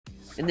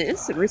And the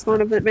instant respawn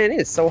event, man, it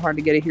is so hard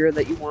to get a hero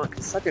that you want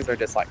because suckers are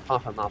just like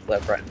popping off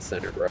left, right, and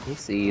center, bro. We'll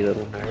see, you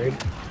little nerd.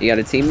 You got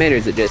a teammate or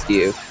is it just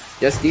you?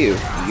 Just you.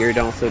 You're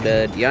also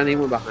dead. You got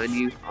anyone behind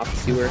you? Office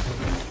sewer?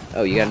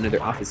 Oh, you got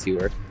another office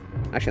sewer.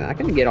 Actually, I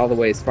can get all the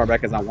way as far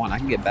back as I want. I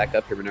can get back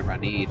up here whenever I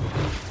need.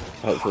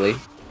 Hopefully.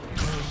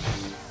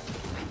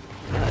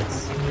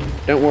 Nuts.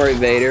 Don't worry,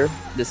 Vader.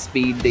 The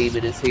speed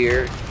demon is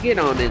here. Get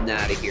on in and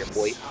out of here,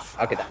 boy.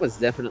 Okay, that was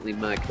definitely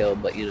my kill,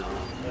 but you know,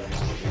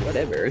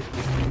 whatever.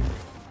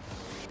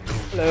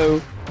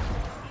 Hello.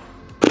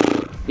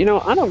 You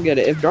know, I don't get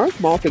it. If Darth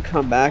Maul could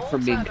come back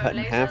from being cut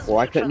in half,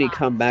 why couldn't he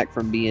come back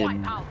from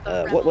being,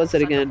 what was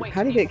it again?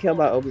 How did he get killed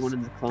by Obi-Wan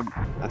in the clump?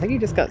 I think he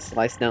just got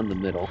sliced down the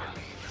middle.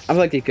 I feel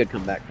like he could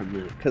come back from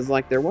that. Because,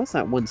 like, there was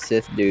that one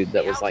Sith dude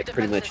that was, like,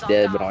 pretty much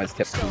dead, but always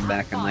kept coming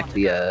back in, like,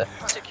 the,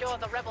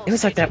 it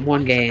was like that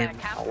one game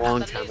a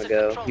long time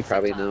ago. You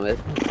probably know it.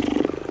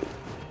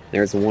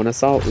 There's one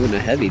assault. Ooh, and a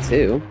heavy,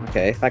 too.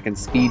 Okay, if I can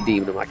speed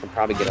demon him, I can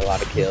probably get a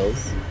lot of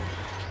kills.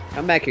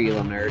 Come back here, you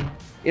little nerd.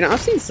 You know,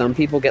 I've seen some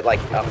people get, like,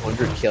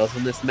 100 kills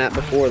on this map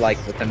before, like,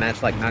 with the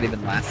match, like, not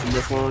even lasting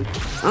this long.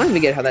 I don't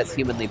even get how that's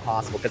humanly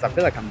possible, because I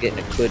feel like I'm getting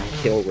a good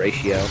kill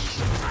ratio.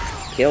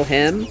 Kill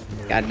him.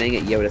 God dang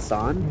it,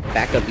 Yoda-san.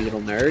 Back up, you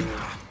little nerd.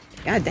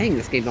 God dang,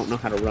 this game don't know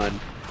how to run.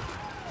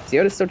 Is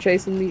Yoda still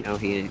chasing me? Oh,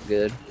 he ain't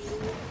good.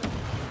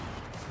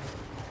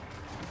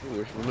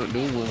 Ooh, we're not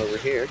doing well over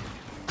here.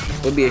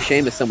 Would be a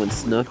shame if someone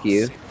snuck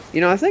you. You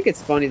know, I think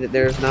it's funny that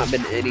there's not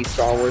been any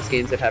Star Wars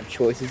games that have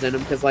choices in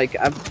them, because, like,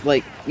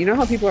 you know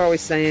how people are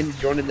always saying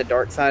joining the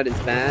dark side is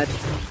bad?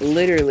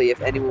 Literally,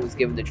 if anyone was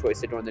given the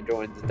choice to join the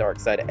dark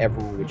side,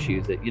 everyone would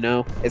choose it, you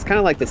know? It's kind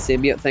of like the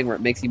symbiote thing where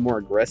it makes you more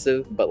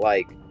aggressive, but,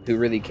 like, who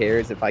really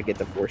cares if I get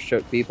to force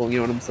choke people, you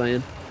know what I'm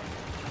saying?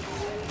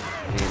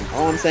 And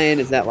all I'm saying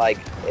is that, like,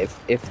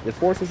 if the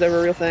force was ever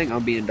a real thing,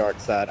 I'll be in dark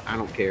side. I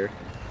don't care.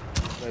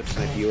 That's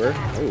my viewer.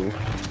 Ooh.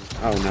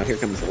 Oh no, here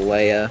comes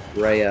Leia,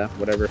 Rhea,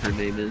 whatever her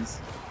name is.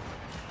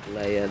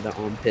 Leia, the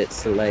armpit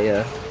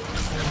Leia.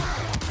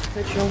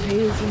 Put your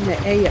hands in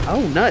the air. Oh,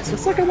 nuts.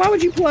 It's like, why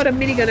would you pull out a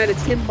minigun out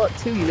of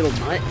Timbuktu, you little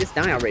nut? Just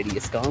die already, you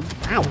scum.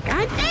 Ow,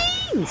 god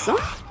dang, son.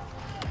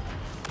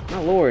 My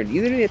lord,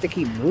 you literally have to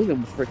keep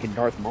moving with freaking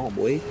Darth Maul,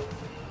 boy.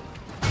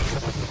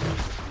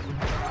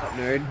 What,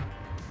 nerd?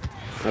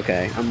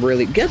 Okay, I'm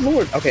really... Good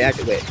lord! Okay,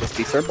 actually, wait. Just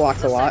desert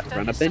blocks a lot.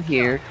 Run up in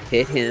here.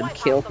 Hit him.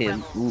 Kill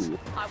him. Ooh.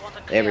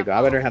 There we go.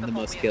 I better have the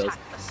most kills.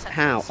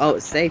 How? Oh,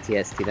 say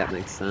TST. That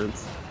makes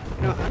sense.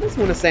 You know, I just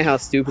want to say how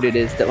stupid it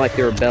is that, like,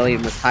 the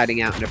Rebellion was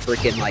hiding out in a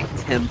freaking, like,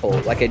 temple.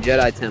 Like a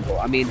Jedi temple.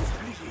 I mean,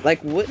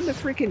 like, wouldn't the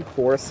freaking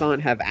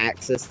Coruscant have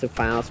access to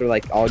files where,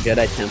 like, all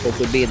Jedi temples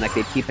would be? And, like,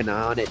 they'd keep an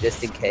eye on it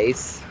just in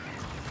case?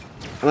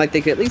 And, like,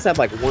 they could at least have,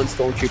 like, one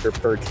stormtrooper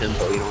per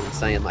temple, you know what I'm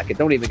saying? Like, it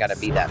don't even gotta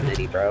be that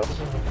many, bro.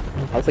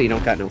 Hopefully you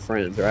don't got no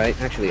friends, right?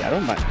 Actually, I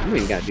don't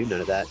even gotta do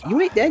none of that. You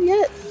ain't dead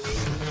yet?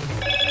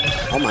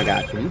 Oh my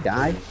god, can you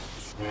die?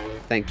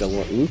 Thank the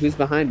Lord. Ooh, who's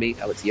behind me?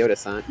 Oh, it's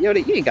Yoda-san.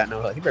 Yoda, you ain't got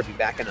no health. You better be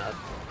backing up.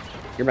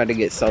 You're about to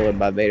get soloed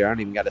by Vader. I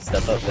don't even gotta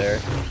step up there.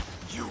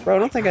 Bro, I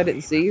don't think I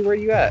didn't see you. Where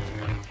you at?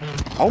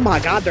 Oh my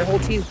god, their whole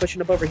team's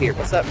pushing up over here.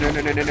 What's up?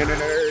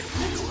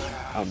 Nerd.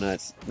 Oh,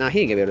 nuts. Nah, he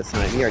ain't gonna be able to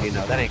snipe. You already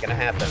know. That ain't gonna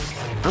happen.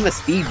 I'm a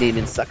speed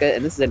demon, sucker,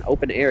 and this is an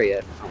open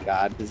area. Oh,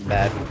 God. This is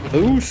bad.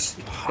 Boost!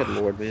 Good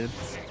lord, man.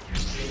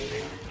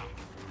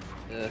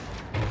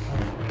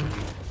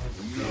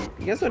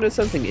 You guys want to know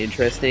something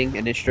interesting?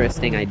 An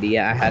interesting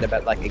idea I had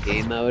about, like, a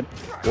game mode?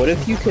 What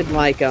if you could,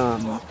 like,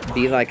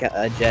 be, like,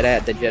 a Jedi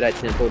at the Jedi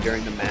Temple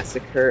during the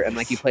massacre, and,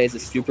 like, you play as a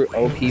super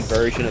OP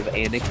version of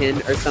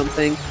Anakin or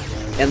something?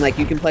 And, like,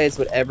 you can play as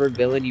whatever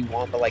villain you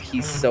want, but, like,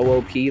 he's so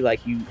OP, like,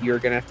 you're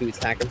gonna have to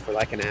attack him for,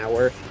 like, an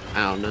hour.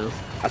 I don't know.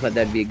 I thought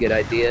that'd be a good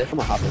idea. I'm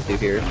gonna hop in through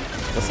here.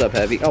 What's up,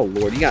 Heavy? Oh,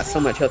 Lord, you got so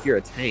much health, you're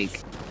a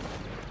tank.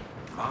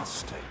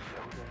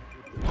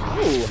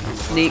 Ooh,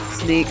 sneak,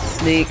 sneak,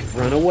 sneak,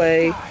 run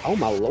away. Oh,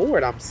 my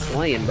Lord, I'm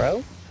slaying,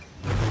 bro.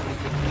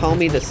 Call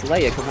me the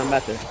Slayer, because I'm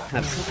about to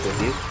have sex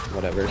with you.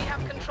 Whatever.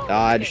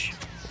 Dodge.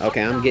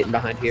 Okay, I'm getting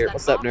behind here.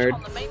 What's up, nerd?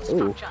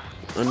 Ooh.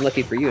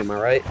 Unlucky for you, am I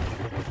right?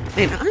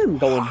 Man, I'm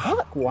going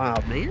buck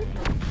wild, man.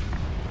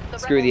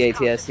 Screw the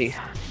ATST.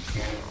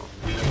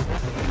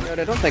 I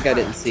don't think I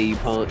didn't see you,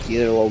 punk. You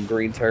little old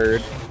green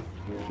turd.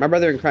 My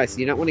brother in Christ,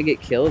 do you not want to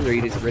get killed, or are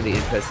you just really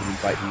interested in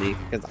fighting me?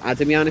 Because,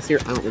 to be honest here,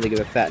 I don't really give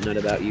a fat nut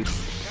about you.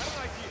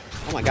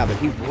 Oh my god, but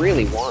he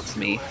really wants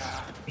me.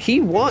 He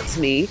wants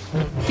me.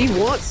 He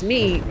wants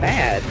me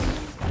bad.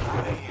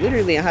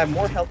 Literally, I have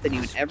more health than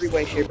you in every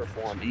way, shape, or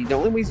form. And the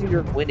only reason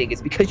you're winning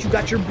is because you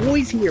got your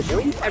boys here,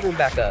 boy. Everyone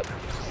back up.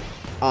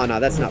 Oh, no,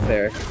 that's not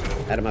fair.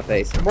 Out of my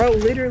face. Bro,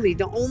 literally,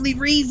 the only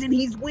reason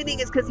he's winning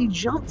is because he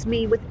jumped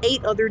me with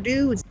 8 other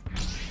dudes.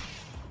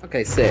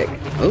 Okay, sick.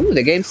 Ooh,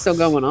 the game's still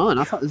going on.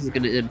 I thought this was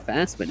going to end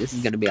fast, but this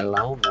is going to be a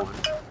long one.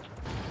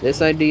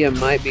 This idea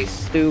might be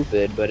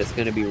stupid, but it's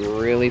going to be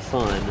really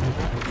fun.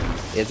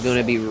 It's going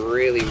to be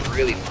really,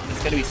 really fun. It's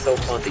going to be so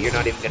fun that you're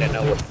not even going to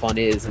know what fun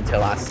is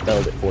until I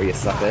spelled it for you,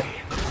 sucker.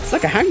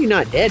 Sucker, how are you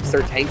not dead,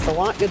 Sir Tanks a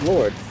lot? Good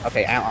lord.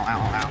 Okay, ow, ow,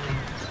 ow, ow.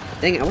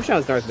 Dang it, I wish I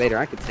was Darth Vader.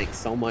 I could tank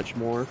so much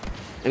more.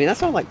 I mean,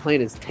 that's why I like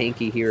playing as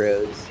tanky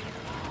heroes.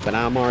 But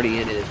I'm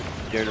already in it.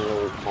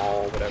 General,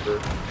 Maul,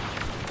 whatever.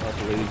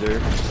 Loser.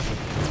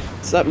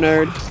 What's up,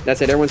 nerd?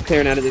 That's it. Everyone's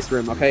clearing out of this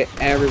room, okay?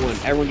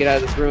 Everyone get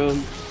out of this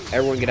room.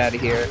 Everyone get out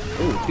of here.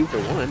 Ooh, 2 for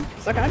 1.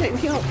 It's like I didn't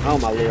kill. Oh,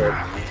 my lord.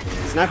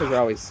 Snipers are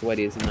always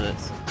sweaty as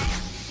nuts.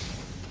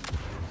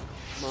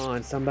 Come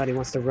on, somebody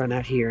wants to run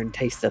out here and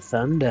taste the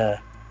thunder.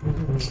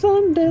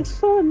 Thunder,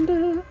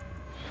 thunder.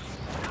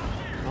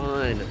 Come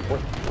on. Where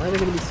are they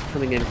going to be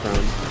coming in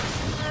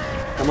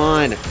from? Come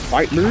on.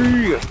 Fight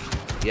me.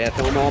 Yeah,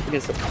 throw them all up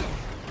against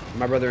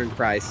my brother in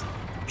Christ.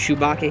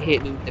 Chewbacca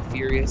hit me with the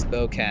Furious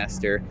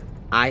Bowcaster.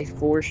 I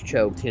force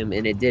choked him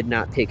and it did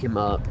not pick him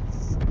up.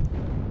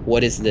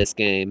 What is this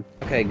game?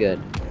 Okay, good.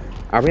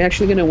 Are we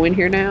actually going to win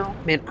here now?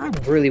 Man, I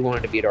really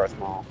wanted to be Darth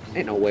Maul.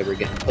 Ain't no way we're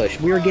getting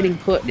pushed. We were getting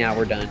put, now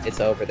we're done.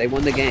 It's over. They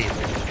won the game.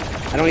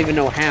 I don't even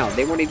know how.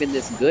 They weren't even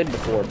this good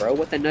before, bro.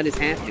 What the nut is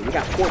happening? We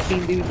got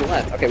 14 dudes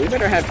left. Okay, we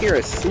better have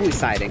heroes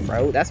suiciding,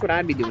 bro. That's what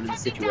I'd be doing in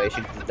this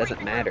situation, because it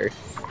doesn't matter.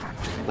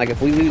 Like,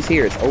 if we lose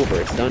here, it's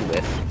over. It's done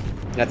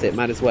with. That's it.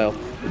 Might as well.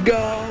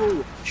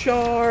 Go!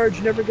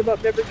 Charge! Never give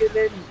up, never give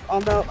in. Oh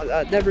no,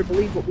 never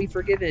believe what we've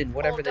forgiven.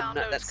 Whatever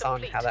that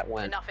song, how that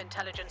went. How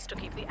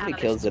many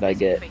kills did I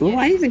get? Ooh,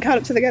 I even caught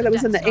up to the guy that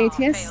was in the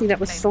ATSC that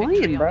was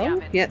slaying,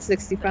 bro. He had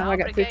 65, I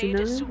got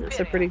 59. That's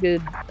a pretty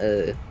good,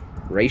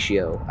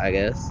 ratio, I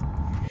guess.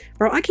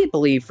 Bro, I can't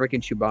believe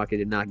freaking Chewbacca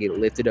did not get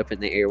lifted up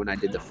in the air when I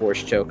did the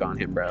force choke on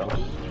him, bro.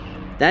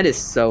 That is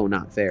so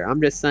not fair.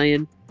 I'm just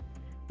saying,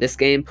 this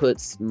game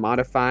puts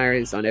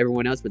modifiers on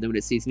everyone else, but then when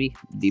it sees me,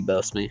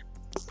 debuffs me.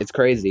 It's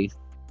crazy.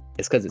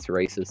 It's because it's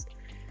racist.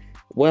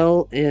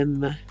 Well,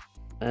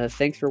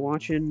 thanks for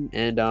watching,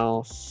 and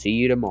I'll see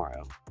you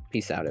tomorrow.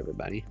 Peace out,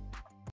 everybody.